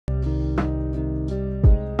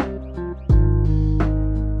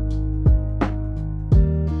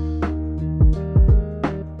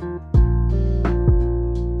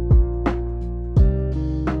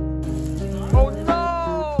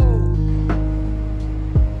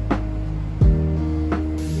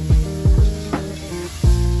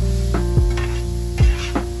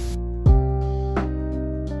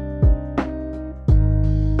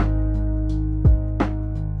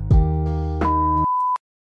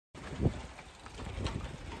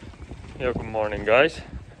Yo, good morning, guys.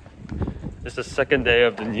 It's the second day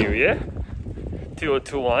of the new year,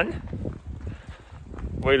 2021.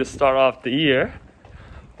 Way to start off the year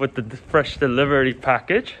with the fresh delivery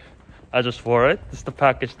package. I just wore it. This is the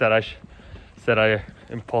package that I said I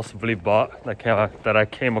impulsively bought, that I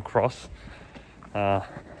came across.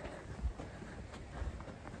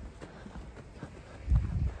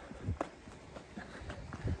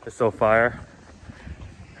 It's so fire.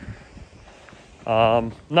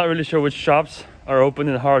 Not really sure which shops are open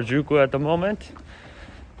in Harajuku at the moment.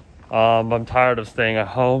 I'm tired of staying at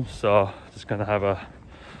home, so just gonna have a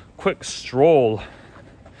quick stroll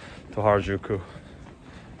to Harajuku.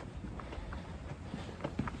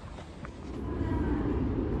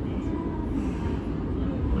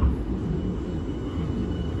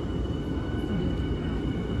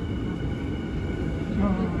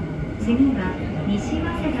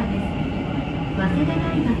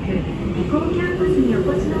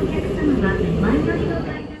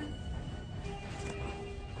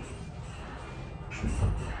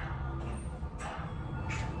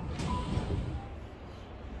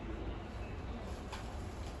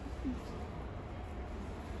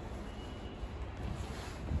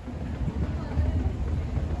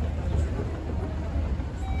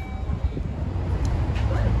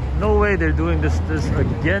 No way they're doing this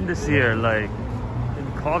again this year, like in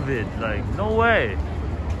COVID, like no way.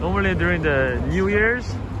 Normally during the New Year's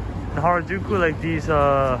in Harajuku, like these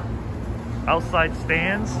outside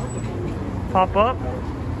stands pop up.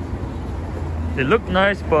 They look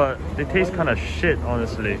nice, but they taste kind of shit,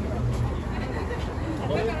 honestly.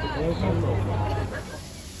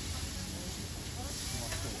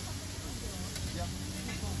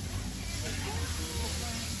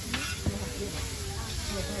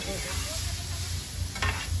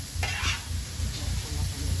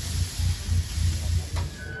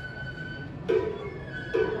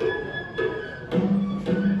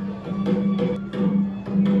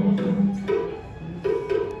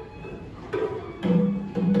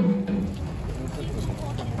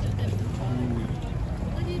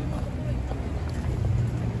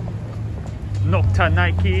 Nocta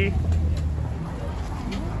Nike.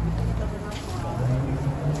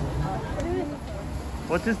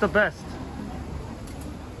 What is the best?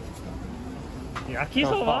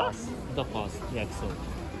 Yakisoba? The first yakisoba.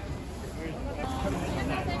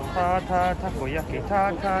 Ta takoyaki,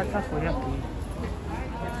 ta takoyaki.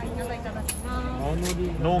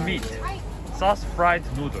 No meat. Sauce fried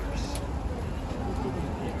noodles.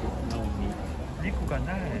 No meat. Niku ga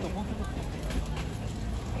nai.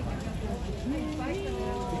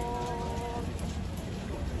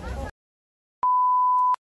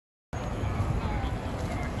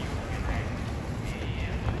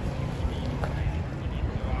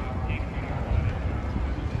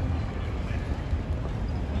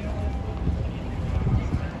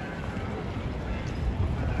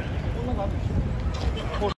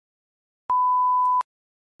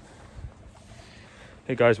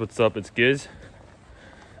 Hey guys, what's up? It's Giz.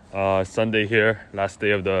 Sunday here, last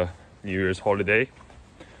day of the New Year's holiday.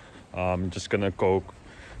 I'm just gonna go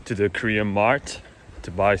to the Korean mart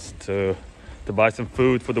to buy some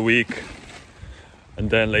food for the week, and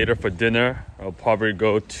then later for dinner I'll probably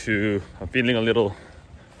go to. I'm feeling a little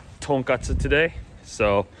tonkatsu today,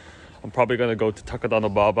 so I'm probably gonna go to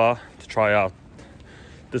Takadano Baba to try out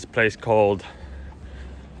this place called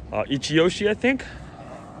Ichiyoshi, I think.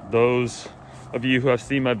 Those of you who have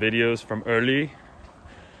seen my videos from early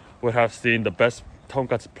would have seen the best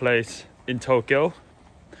tonkatsu place in Tokyo.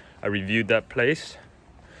 I reviewed that place,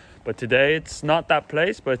 but today it's not that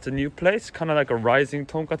place, but it's a new place, kind of like a rising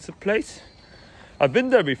tonkatsu place. I've been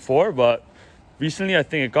there before, but recently I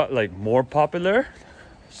think it got like more popular,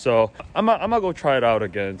 so I'm gonna go try it out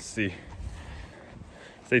again and see.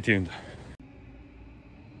 Stay tuned.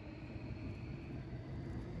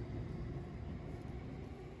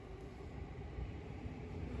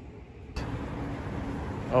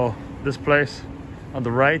 Oh, this place on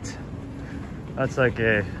the right, that's like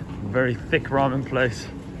a very thick ramen place.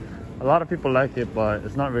 A lot of people like it, but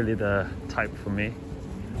it's not really the type for me.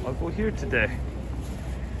 I'll go here today.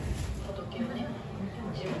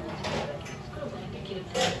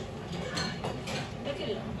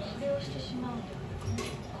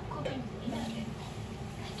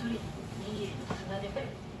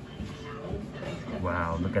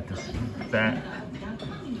 Wow, look at this fat.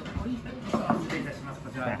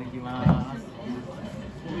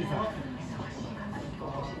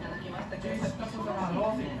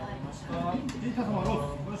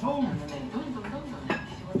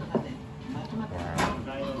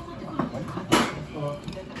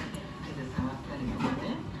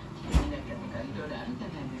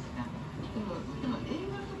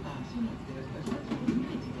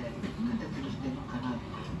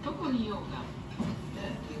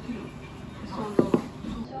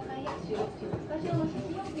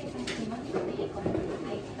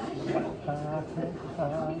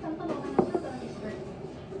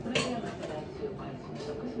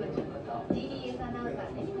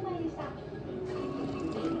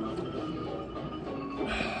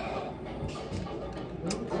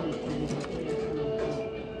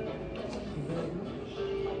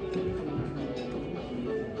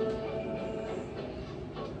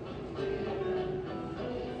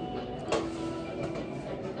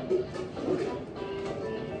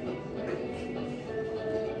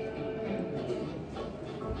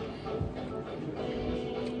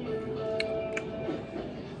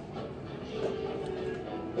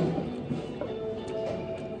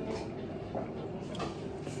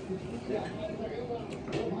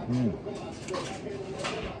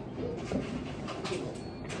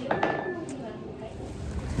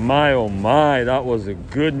 My oh my, that was a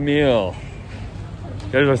good meal.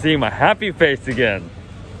 You guys are seeing my happy face again.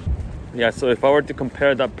 Yeah, so if I were to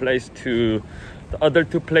compare that place to the other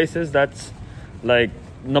two places, that's like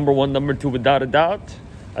number one, number two without a doubt.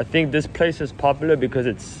 I think this place is popular because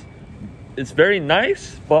it's very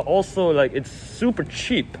nice, but also like it's super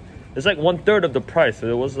cheap. It's like 1/3 of the price. So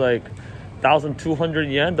it was like 1,200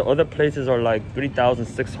 yen. The other places are like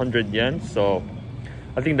 3,600 yen. So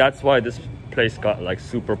I think that's why this place got like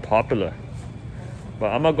super popular.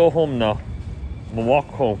 But I'm gonna go home now. I'm gonna walk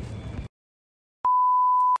home.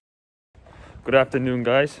 Good afternoon,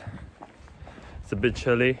 guys. It's a bit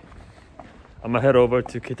chilly. I'm gonna head over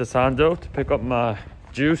to Kitasando to pick up my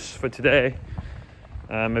juice for today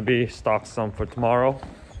and maybe stock some for tomorrow,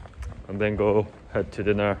 and then go head to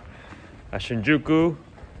dinner at Shinjuku.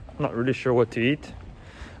 I'm not really sure what to eat.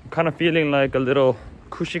 I'm kind of feeling like a little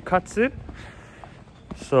kushikatsu.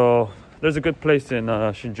 So there's a good place in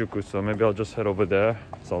Shinjuku, so maybe I'll just head over there.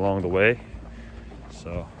 It's along the way.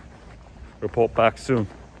 So report back soon.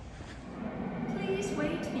 Please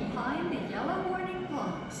wait behind the yellow warning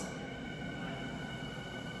blocks.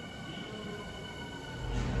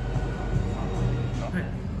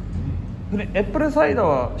 これエップルサイダー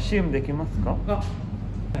は CM できますか？あ、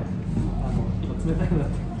冷たいなっ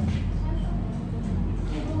て。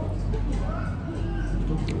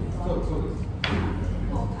そうです。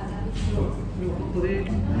これ、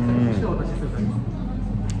してお渡しするだけ。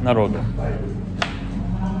なるほど。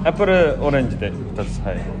アップルオレンジで2つ、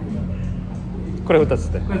はい。これ2つ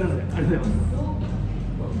で。これ2つで、ありがとうございます。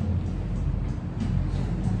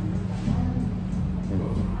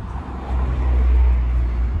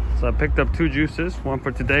So I picked up 2 juices, one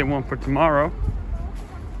for today, one for tomorrow.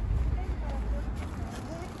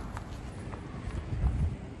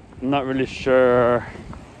 I'm not really sure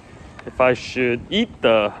if I should eat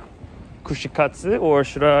the kushikatsu or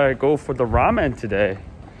should I go for the ramen today,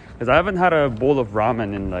 because I haven't had a bowl of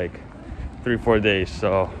ramen in like 3-4 days,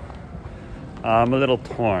 so I'm a little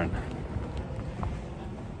torn.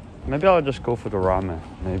 Maybe I'll just go for the ramen,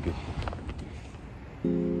 maybe.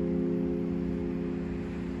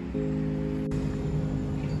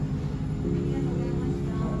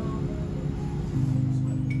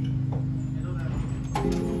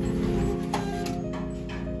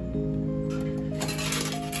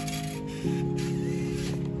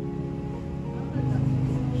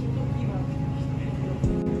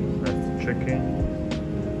 Chicken.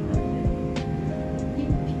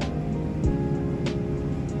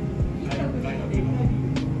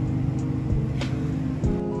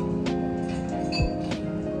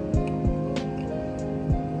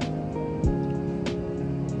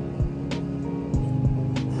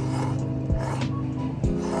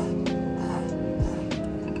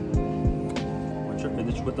 Once you're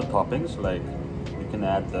finished with the toppings, like you can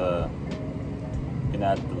add the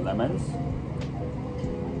lemons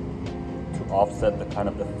to offset the kind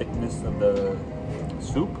of the thickness of the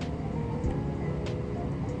soup.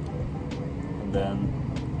 And then,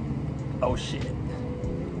 oh shit,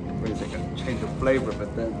 wait a second, change the flavor,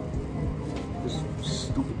 but then this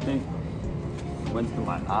stupid thing went through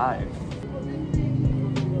my eye.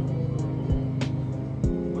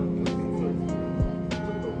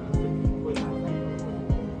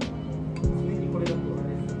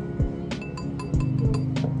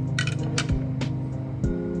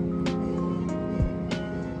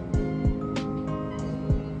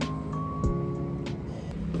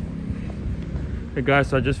 Hey guys,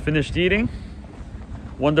 so I just finished eating.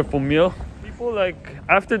 Wonderful meal. People like,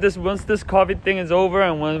 after this, once this COVID thing is over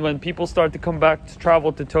and when people start to come back to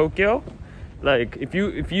travel to Tokyo, like if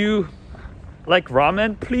you like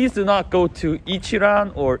ramen, please do not go to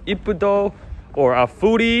Ichiran or Ippudo or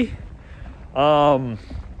Afuri. I'm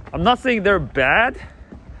not saying they're bad.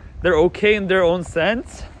 They're okay in their own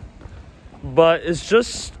sense, but it's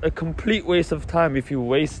just a complete waste of time if you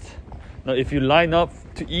line up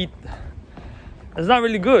to eat. It's not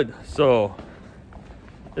really good. So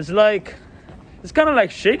it's kind of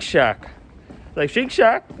like Shake Shack. Like Shake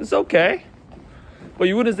Shack, it's okay, but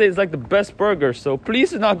you wouldn't say it's like the best burger. So please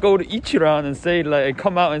do not go to Ichiran and say like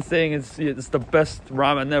come out and saying it's the best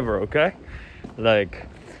ramen ever. Okay, like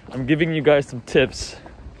I'm giving you guys some tips.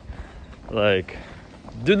 Like,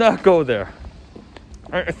 do not go there.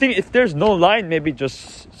 I think if there's no line, maybe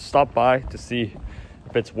just stop by to see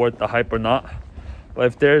if it's worth the hype or not. But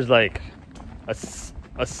if there's like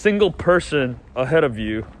a single person ahead of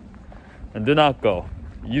you, and do not go.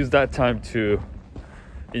 Use that time to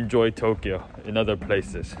enjoy Tokyo in other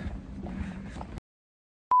places.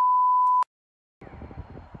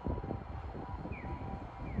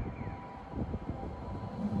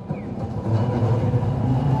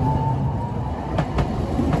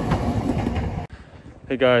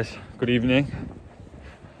 Hey guys, good evening.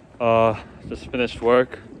 Just finished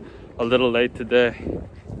work. A little late today.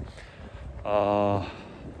 I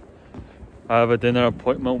have a dinner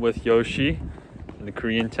appointment with Yoshi in the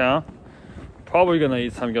Korean town. Probably gonna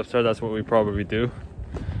eat something upstairs. That's what we probably do.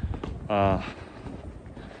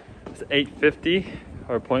 It's 8:50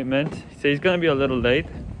 our appointment. He said he's gonna be a little late.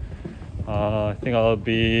 I think I'll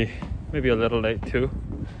be maybe a little late too.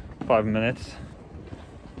 5 minutes.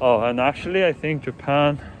 Oh, and actually I think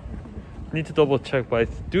Japan, need to double check, but I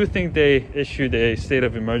do think they issued a state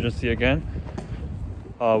of emergency again,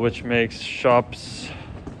 which makes shops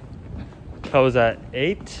close at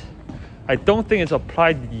 8. I don't think it's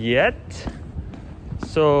applied yet,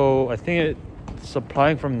 so I think it's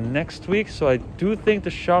applying from next week. So I do think the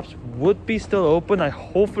shops would be still open,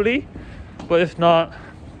 hopefully, but if not,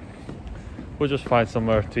 we'll just find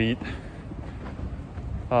somewhere to eat.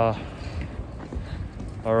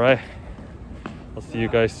 All right, I'll see you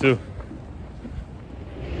guys soon.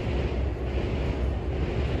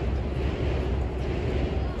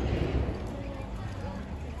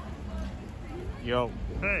 Yo.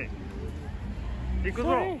 Hey.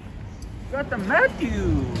 Ikuzo. Got the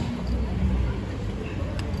Matthew.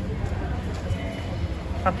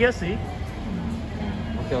 履きやすい?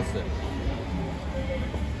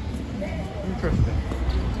 Interesting.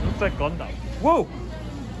 Looks like Gundam. Whoa!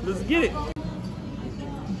 Let's get it! O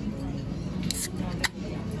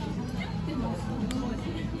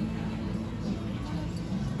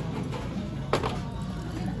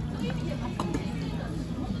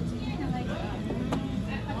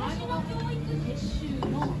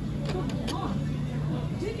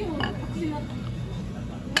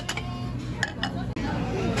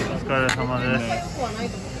疲れ様です。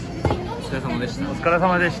お疲れ様でした。お疲れ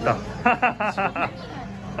様でした。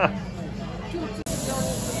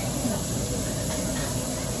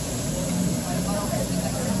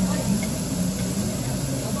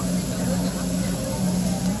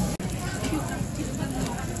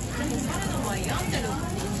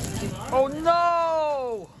Oh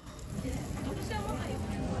no!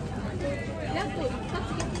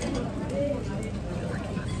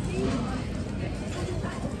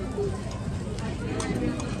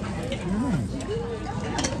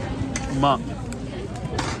 Ma.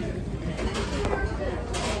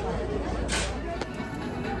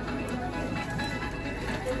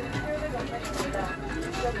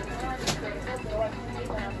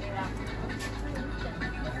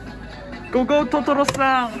 Go go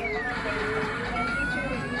Totoro-san!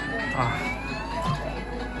 Oh.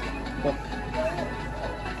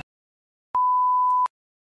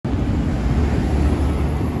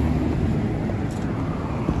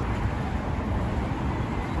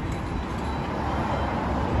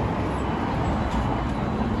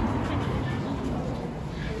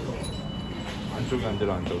 안쪽에 안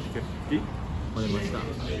들어앉아 어떻게? 이? 보내ました.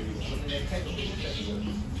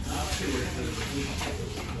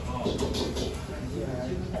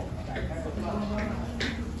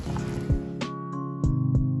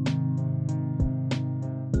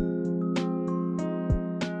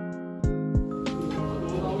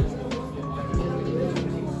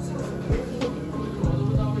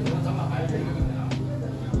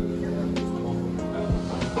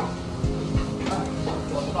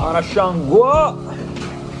 Arashangwa!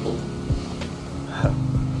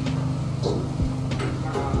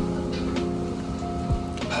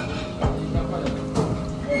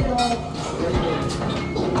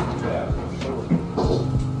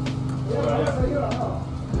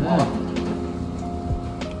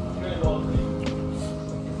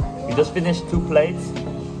 We just finished 2 plates,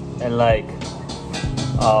 and like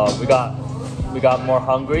we got more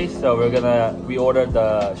hungry, so we ordered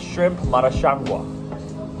the shrimp marashangwa.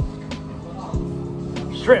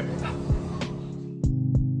 Shrimp.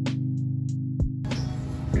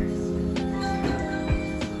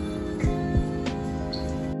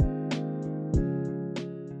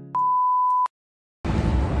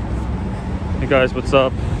 Hey guys, what's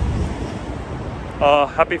up?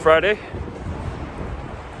 Happy Friday.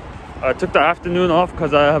 I took the afternoon off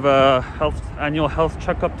because I have a annual health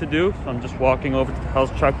checkup to do. So I'm just walking over to the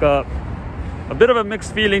health checkup. A bit of a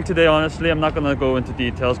mixed feeling today, honestly. I'm not gonna go into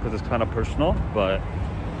details because it's kind of personal, but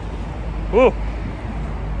whew.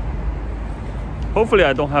 Hopefully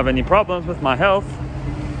I don't have any problems with my health.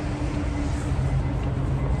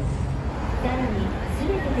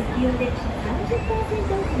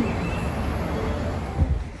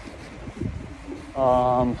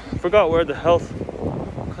 Forgot where the health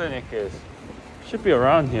clinic is. Should be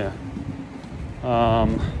around here.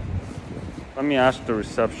 Let me ask the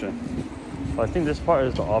reception. Well, I think this part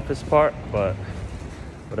is the office part, but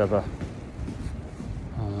whatever.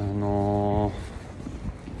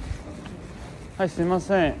 はい、すいま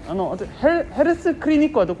せん。ヘルスクリニ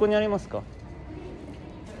ックはどこにありますか？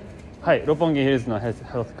はい、六本木ヒルズのヘルス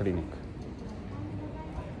クリニック。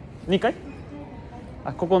2階？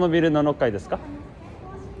あ、ここのビルの6階ですか？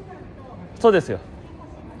そうですよ。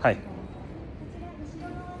はい。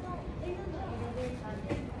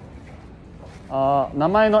名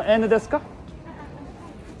前の N ですか？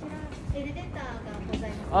エレベーターがござい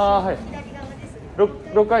ます。はい。左側です。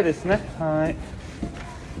6階ですね。はい。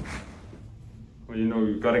Well, you know,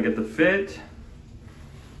 you gotta get the fit,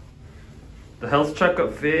 the health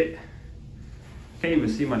checkup fit. Can't even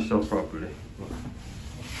see myself properly.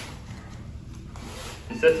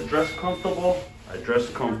 It says dress comfortable. I dress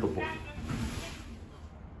comfortable. I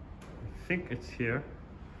think it's here.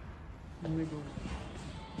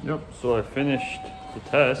 Yep, so I finished the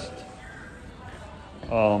test.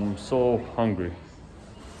 So hungry.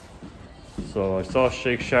 So I saw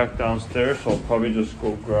Shake Shack downstairs, so I'll probably just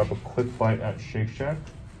go grab a quick bite at Shake Shack.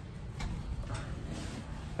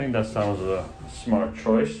 I think that sounds a smart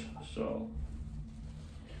choice. So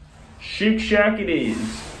Shake Shack it is.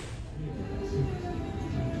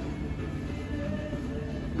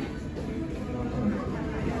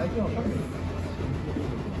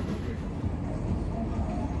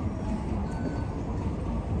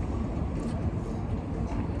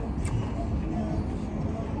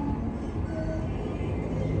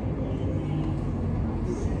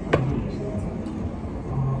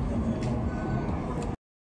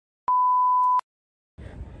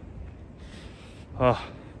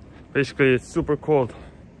 Basically it's super cold.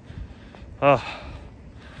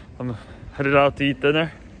 I'm headed out to eat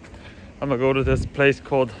dinner. I'm gonna go to this place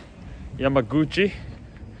called Yamaguchi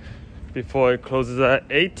before it closes at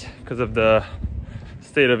 8 because of the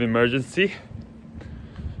state of emergency.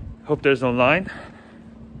 Hope there's no line.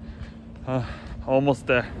 Almost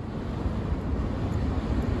there.